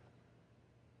occurred.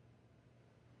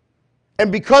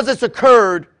 And because it's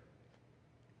occurred,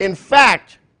 in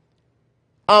fact,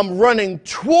 I'm running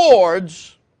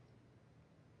towards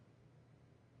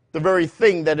the very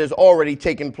thing that has already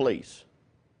taken place.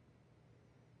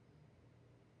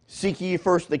 Seek ye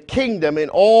first the kingdom, and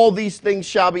all these things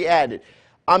shall be added.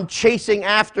 I'm chasing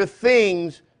after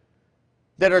things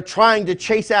that are trying to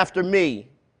chase after me.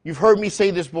 You've heard me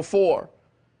say this before,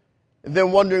 and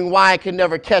then wondering why I can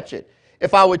never catch it.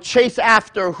 If I would chase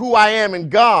after who I am in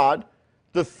God,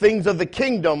 the things of the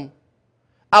kingdom,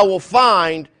 I will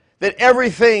find that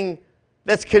everything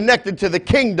that's connected to the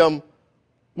kingdom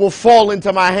will fall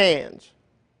into my hands,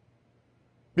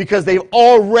 because they've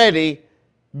already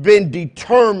been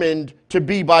determined to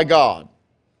be by God.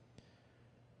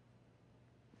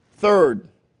 Third,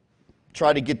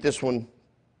 try to get this one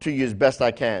to you as best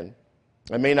I can.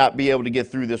 I may not be able to get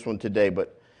through this one today,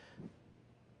 but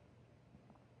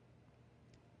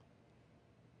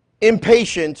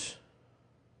impatience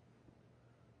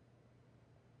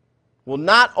will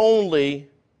not only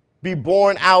be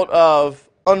born out of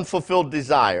unfulfilled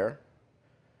desire,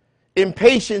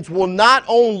 impatience will not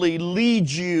only lead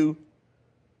you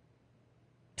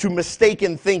to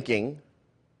mistaken thinking,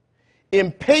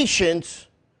 impatience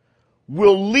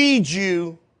will lead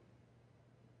you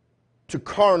to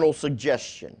carnal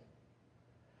suggestion.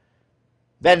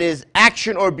 That is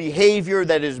action or behavior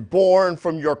that is born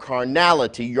from your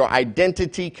carnality, your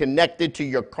identity connected to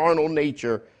your carnal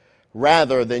nature,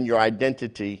 rather than your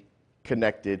identity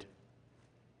connected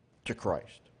to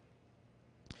Christ.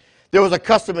 There was a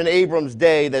custom in Abram's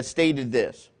day that stated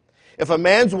this: if a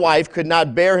man's wife could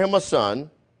not bear him a son,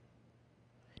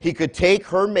 he could take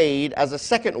her maid as a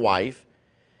second wife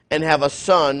and have a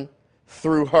son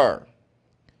through her.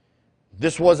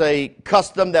 This was a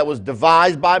custom that was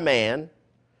devised by man,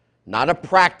 not a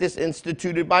practice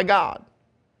instituted by God.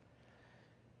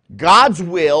 God's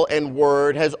will and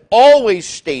word has always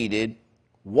stated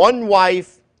one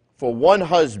wife for one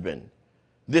husband.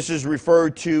 This is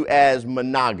referred to as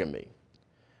monogamy.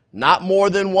 Not more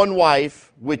than one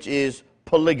wife, which is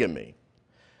polygamy.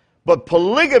 But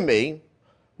polygamy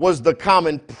was the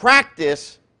common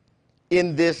practice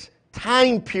in this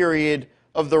time period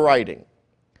of the writing.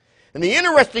 And the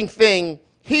interesting thing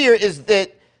here is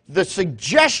that the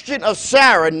suggestion of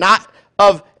Sarah, not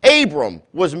of Abram,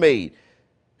 was made.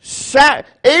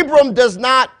 Abram does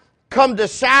not come to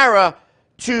Sarah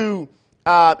to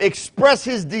express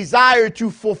his desire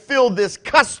to fulfill this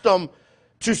custom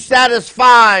to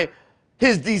satisfy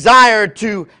his desire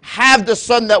to have the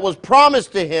son that was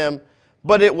promised to him,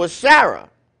 but it was Sarah,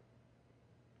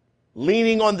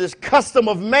 leaning on this custom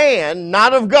of man,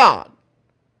 not of God,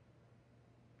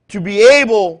 to be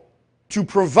able to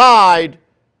provide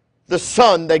the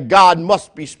son that God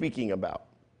must be speaking about.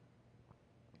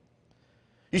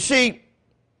 You see,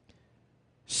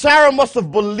 Sarah must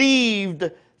have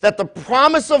believed that the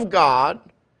promise of God,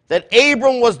 that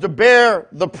Abram was to bear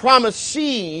the promised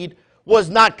seed, was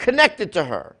not connected to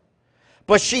her.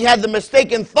 But she had the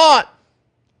mistaken thought,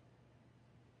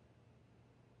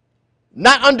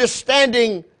 not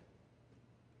understanding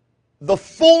the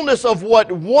fullness of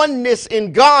what oneness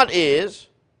in God is,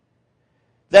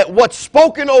 that what's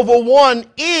spoken over one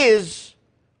is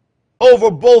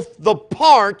over both the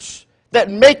parts that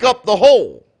make up the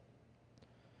whole.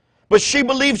 But she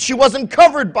believed she wasn't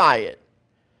covered by it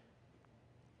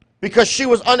because she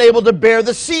was unable to bear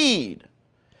the seed.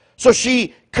 So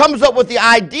she comes up with the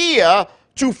idea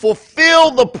to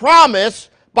fulfill the promise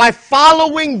by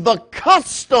following the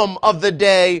custom of the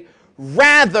day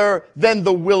rather than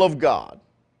the will of God.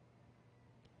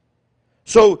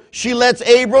 So she lets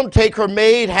Abram take her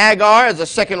maid Hagar as a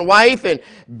second wife and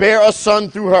bear a son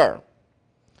through her.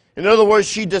 In other words,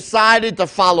 she decided to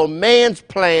follow man's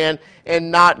plan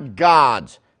and not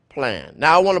God's plan.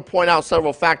 Now, I want to point out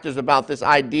several factors about this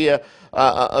idea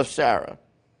of Sarah.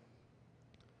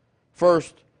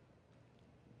 First,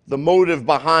 the motive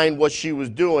behind what she was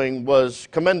doing was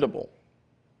commendable.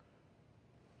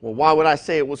 Well, why would I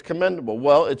say it was commendable?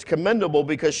 Well, it's commendable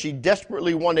because she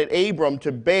desperately wanted Abram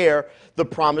to bear the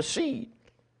promised seed.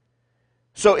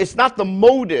 So it's not the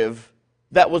motive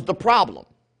that was the problem.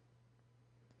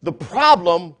 The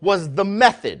problem was the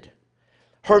method.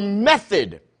 Her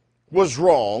method was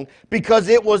wrong because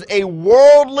it was a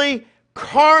worldly,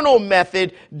 carnal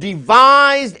method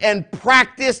devised and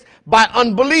practiced by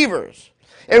unbelievers.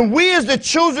 And we as the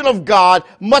children of God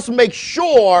must make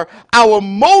sure our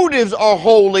motives are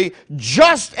holy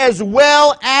just as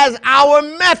well as our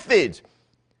methods.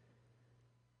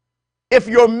 If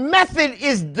your method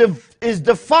is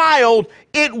defiled,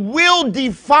 it will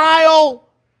defile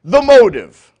the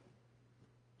motive.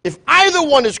 If either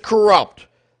one is corrupt,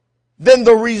 then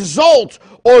the result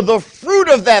or the fruit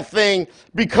of that thing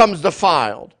becomes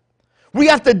defiled. We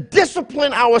have to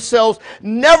discipline ourselves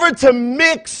never to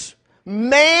mix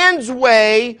man's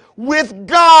way with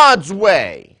God's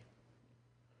way.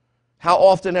 How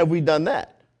often have we done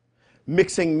that?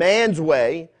 Mixing man's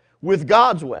way with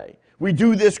God's way. We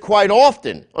do this quite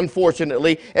often,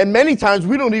 unfortunately, and many times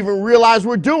we don't even realize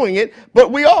we're doing it,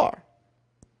 but we are.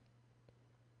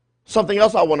 Something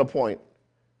else I want to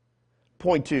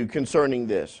point to concerning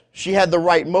this. She had the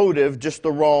right motive, just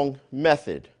the wrong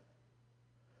method.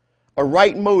 A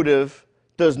right motive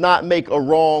does not make a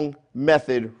wrong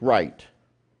method right.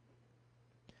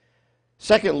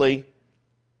 Secondly,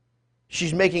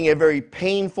 she's making a very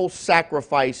painful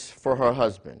sacrifice for her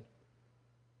husband.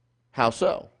 How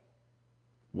so?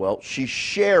 Well, she's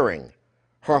sharing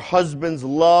her husband's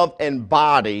love and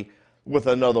body with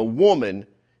another woman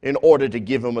in order to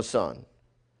give him a son.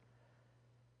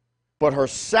 But her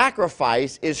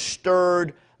sacrifice is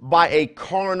stirred by a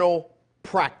carnal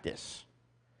practice.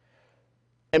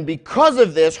 And because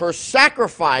of this, her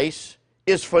sacrifice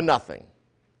is for nothing.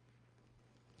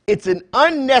 It's an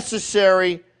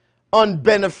unnecessary,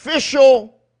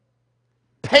 unbeneficial,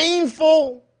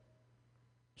 painful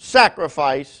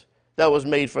sacrifice that was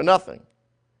made for nothing.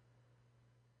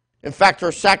 In fact,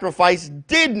 her sacrifice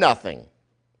did nothing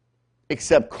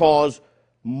except cause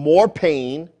more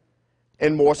pain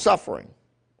and more suffering.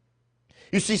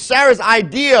 You see, Sarah's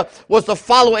idea was to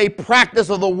follow a practice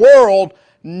of the world,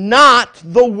 not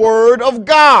the Word of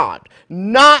God,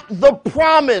 not the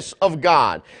promise of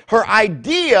God. Her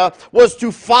idea was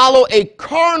to follow a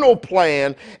carnal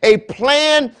plan, a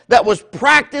plan that was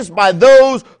practiced by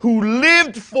those who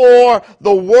lived for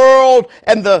the world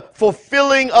and the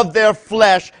fulfilling of their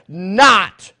flesh,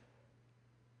 not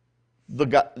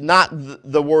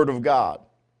the Word of God.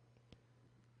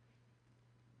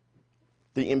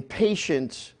 The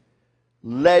impatience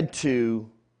led to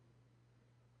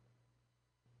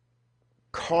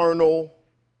carnal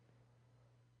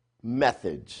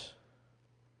methods.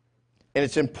 And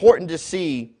it's important to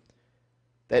see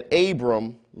that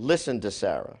Abram listened to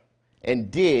Sarah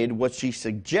and did what she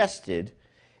suggested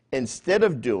instead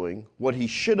of doing what he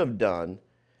should have done,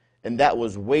 and that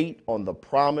was wait on the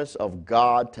promise of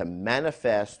God to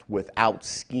manifest without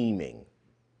scheming.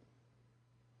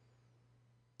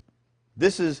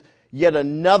 This is yet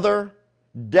another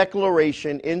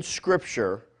declaration in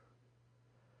Scripture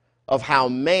of how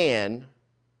man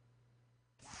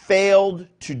failed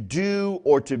to do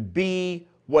or to be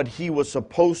what he was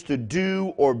supposed to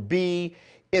do or be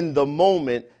in the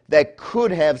moment that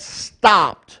could have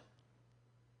stopped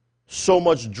so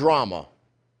much drama.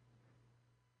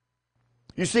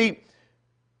 You see,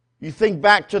 you think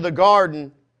back to the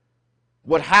garden,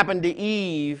 what happened to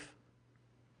Eve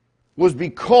was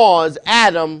because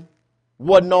Adam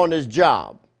wasn't on his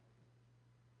job.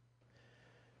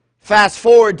 Fast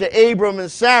forward to Abram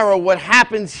and Sarah, what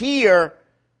happens here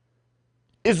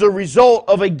is a result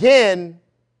of, again,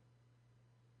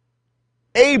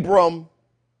 Abram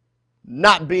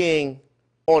not being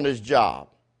on his job.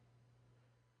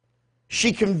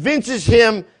 She convinces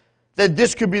him that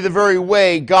this could be the very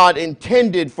way God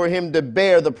intended for him to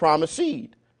bear the promised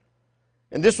seed.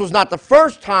 And this was not the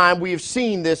first time we have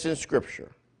seen this in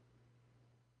Scripture.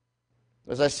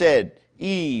 As I said,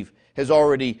 Eve has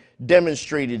already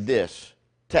demonstrated this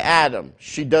to Adam.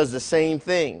 She does the same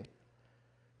thing.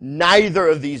 Neither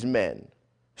of these men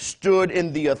stood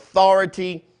in the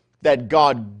authority that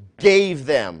God gave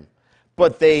them,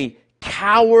 but they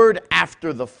cowered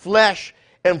after the flesh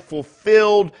and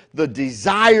fulfilled the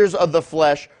desires of the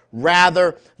flesh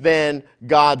rather than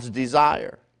God's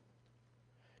desire.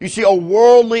 You see, a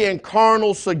worldly and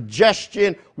carnal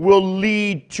suggestion will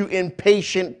lead to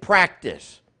impatient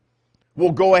practice.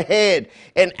 We'll go ahead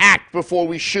and act before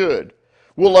we should.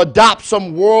 We'll adopt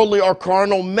some worldly or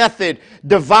carnal method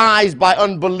devised by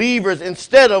unbelievers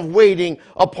instead of waiting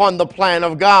upon the plan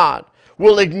of God.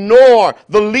 We'll ignore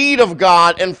the lead of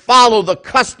God and follow the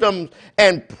customs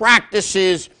and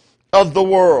practices of the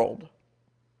world.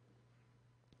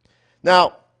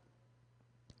 Now,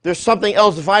 there's something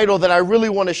else vital that I really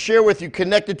want to share with you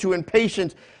connected to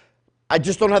impatience. I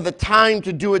just don't have the time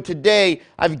to do it today.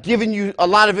 I've given you a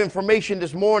lot of information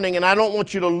this morning, and I don't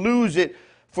want you to lose it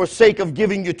for sake of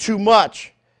giving you too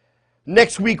much.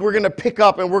 Next week, we're going to pick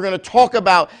up and we're going to talk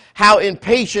about how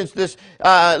impatience this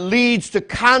leads to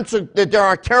that there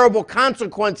are terrible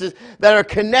consequences that are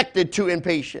connected to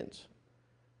impatience.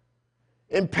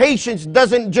 Impatience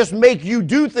doesn't just make you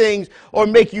do things or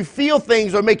make you feel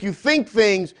things or make you think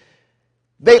things.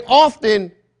 They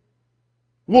often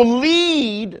will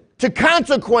lead to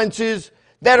consequences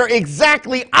that are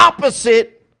exactly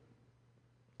opposite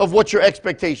of what your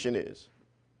expectation is.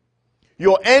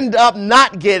 You'll end up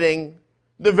not getting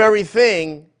the very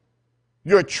thing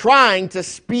you're trying to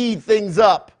speed things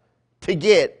up to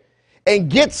get, and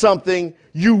get something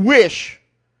you wish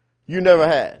you never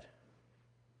had.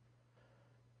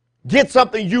 Get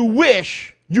something you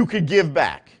wish you could give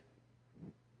back.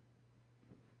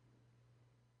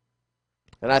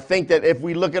 And I think that if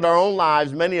we look at our own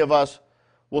lives, many of us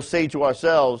will say to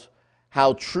ourselves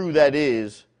how true that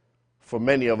is for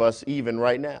many of us even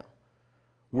right now.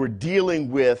 We're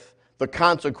dealing with the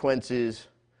consequences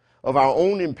of our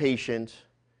own impatience,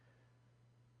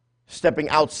 stepping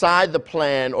outside the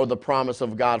plan or the promise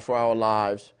of God for our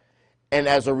lives, and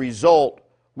as a result,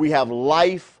 we have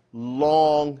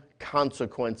lifelong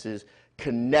consequences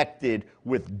connected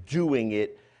with doing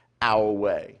it our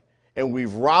way. And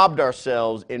we've robbed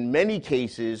ourselves in many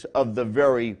cases of the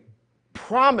very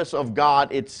promise of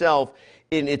God itself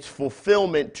in its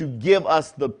fulfillment to give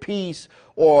us the peace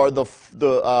or the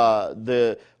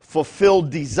fulfilled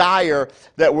desire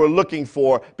that we're looking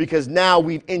for, because now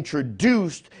we've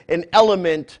introduced an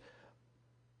element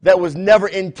that was never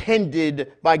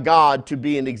intended by God to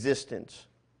be in existence.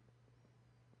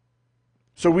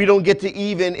 So we don't get to,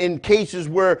 even in cases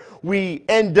where we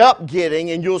end up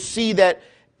getting, and you'll see that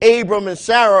Abram and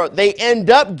Sarah, they end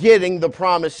up getting the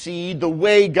promised seed the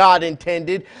way God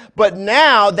intended, but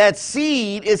now that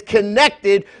seed is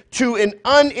connected to an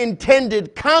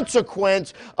unintended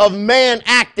consequence of man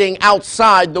acting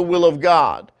outside the will of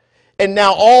God. And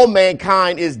now all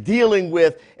mankind is dealing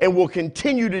with and will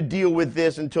continue to deal with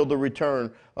this until the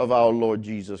return of our Lord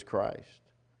Jesus Christ.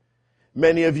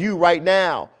 Many of you right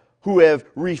now who have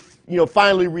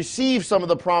finally received some of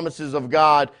the promises of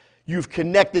God, you've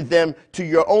connected them to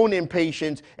your own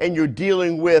impatience, and you're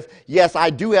dealing with, yes, I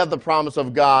do have the promise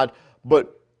of God,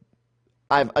 but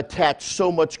I've attached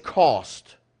so much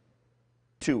cost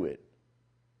to it.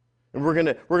 And we're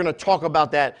gonna talk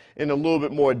about that in a little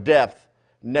bit more depth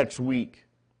next week.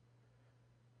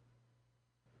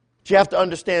 But you have to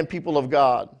understand, people of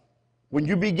God, when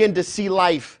you begin to see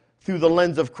life through the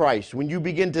lens of Christ, when you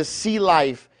begin to see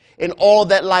life in all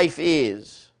that life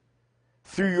is,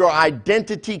 through your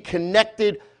identity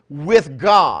connected with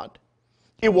God,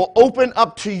 it will open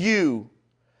up to you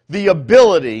the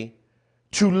ability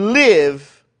to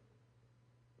live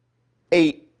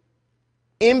a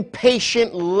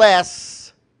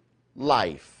impatient-less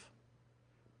life.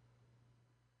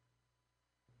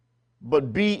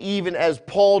 But be, even as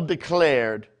Paul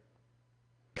declared,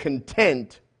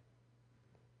 content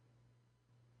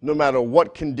no matter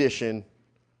what condition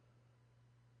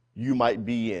you might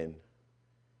be in,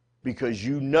 because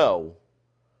you know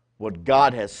what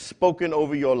God has spoken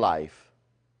over your life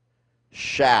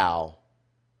shall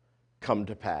come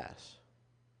to pass.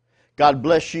 God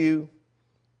bless you.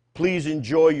 Please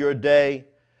enjoy your day.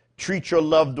 Treat your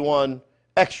loved one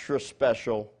extra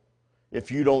special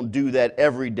if you don't do that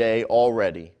every day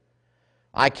already.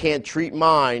 I can't treat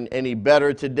mine any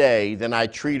better today than I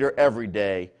treat her every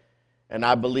day, and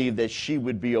I believe that she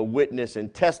would be a witness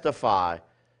and testify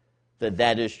that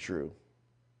that is true.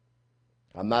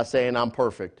 I'm not saying I'm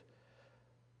perfect,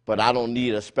 but I don't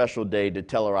need a special day to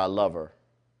tell her I love her.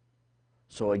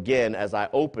 So again, as I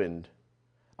opened,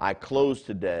 I close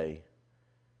today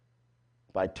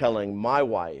by telling my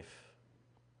wife,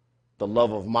 the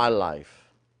love of my life,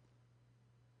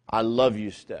 I love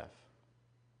you, Steph.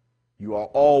 You are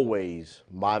always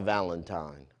my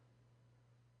Valentine.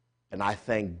 And I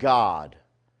thank God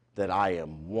that I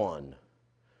am one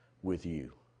with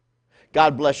you.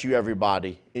 God bless you,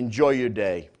 everybody. Enjoy your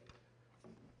day.